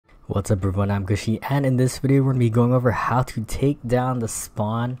What's up everyone, I'm Gushi, and in this video we're going to be going over how to take down the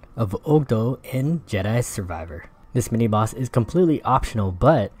spawn of Oggdo in Jedi Survivor. This mini boss is completely optional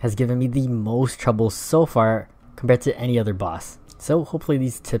but has given me the most trouble so far compared to any other boss. So hopefully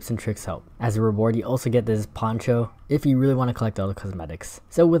these tips and tricks help. As a reward you also get this Poncho if you really want to collect all the cosmetics.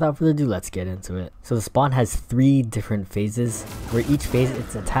 So without further ado, let's get into it. So the spawn has 3 different phases, where each phase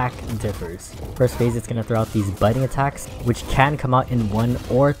its attack differs. First phase it's going to throw out these biting attacks, which can come out in 1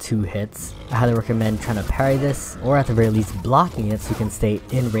 or 2 hits. I highly recommend trying to parry this, or at the very least blocking it so you can stay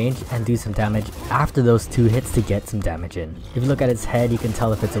in range and do some damage after those 2 hits to get some damage in. If you look at its head, you can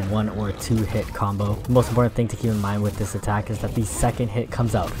tell if it's a 1 or 2 hit combo. The most important thing to keep in mind with this attack is that the second hit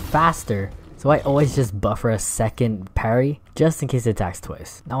comes out faster, so I always just buffer a second parry just in case it attacks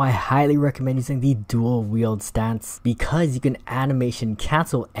twice. Now I highly recommend using the dual wield stance because you can animation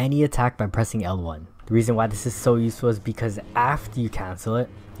cancel any attack by pressing L1. The reason why this is so useful is because after you cancel it,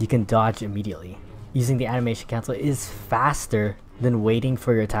 you can dodge immediately. Using the animation cancel is faster than waiting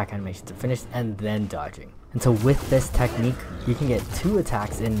for your attack animation to finish and then dodging. And so with this technique, you can get 2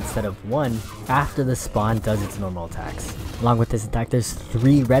 attacks in instead of 1 after the spawn does its normal attacks. Along with this attack, there's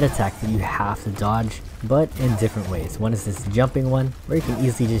 3 red attacks that you have to dodge, but in different ways. One is this jumping one, where you can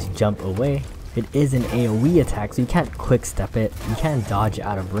easily just jump away. It is an AoE attack, so you can't quick step it, you can dodge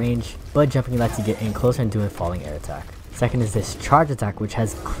out of range, but jumping lets you get in closer and do a falling air attack. Second is this charge attack, which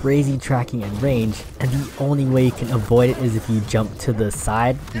has crazy tracking and range, and the only way you can avoid it is if you jump to the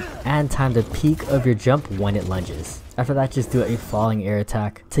side and time the peak of your jump when it lunges. After that, just do a falling air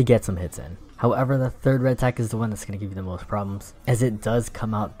attack to get some hits in. However, the third red attack is the one that's going to give you the most problems, as it does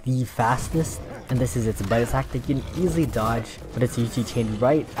come out the fastest, and this is its bite attack that you can easily dodge, but it's usually chained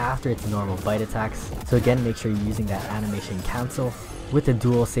right after its normal bite attacks. So again, make sure you're using that animation cancel with the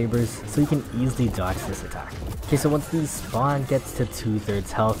dual sabers so you can easily dodge this attack. Okay, so once the spawn gets to 2/3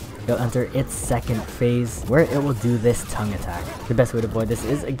 health, you'll enter its second phase where it will do this tongue attack. The best way to avoid this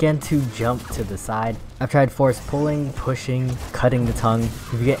is again to jump to the side. I've tried force pulling, pushing, cutting the tongue.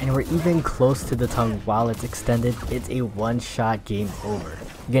 If you get anywhere even close to the tongue while it's extended, it's a one-shot game over.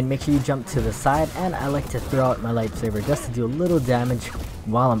 Again, make sure you jump to the side, and I like to throw out my lightsaber just to do a little damage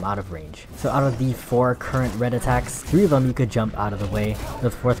while I'm out of range. So out of the 4 current red attacks, 3 of them you could jump out of the way,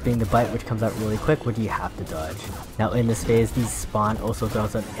 the 4th being the bite, which comes out really quick, which you have to dodge. Now in this phase, the spawn also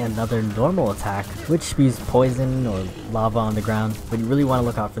throws out another normal attack, which spews poison or lava on the ground, but you really want to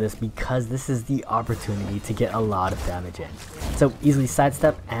look out for this because this is the opportunity to get a lot of damage in. So easily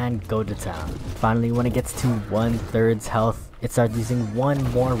sidestep and go to town. Finally, when it gets to 1/3 health, it starts using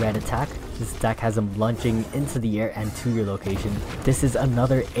 1 more red attack. This attack has him lunging into the air and to your location. This is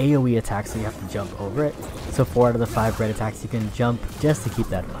another AoE attack, so you have to jump over it. So 4 out of the 5 red attacks you can jump, just to keep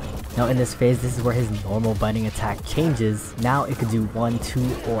that in mind. Now in this phase, this is where his normal biting attack changes. Now it could do 1, 2,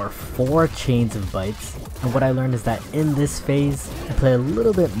 or 4 chains of bites. And what I learned is that in this phase, I play a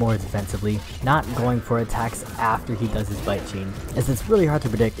little bit more defensively, not going for attacks after he does his bite chain, as it's really hard to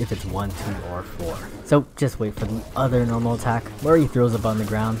predict if it's 1, 2, or 4. So just wait for the other normal attack, where he throws up on the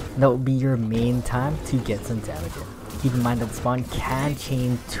ground, and that will be your main time to get some damage in. Keep in mind that the spawn can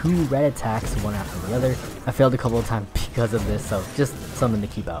chain 2 red attacks one after the other. I failed a couple of times because of this, so just something to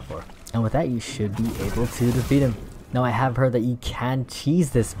keep out for. And with that, you should be able to defeat him. Now I have heard that you can cheese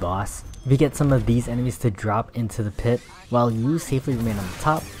this boss if you get some of these enemies to drop into the pit while you safely remain on the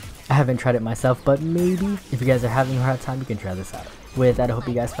top. I haven't tried it myself, but maybe if you guys are having a hard time, you can try this out. With that, I hope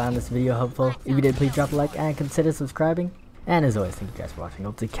you guys found this video helpful. If you did, please drop a like and consider subscribing. And as always, thank you guys for watching.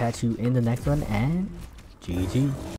 Hope to catch you in the next one, and GG.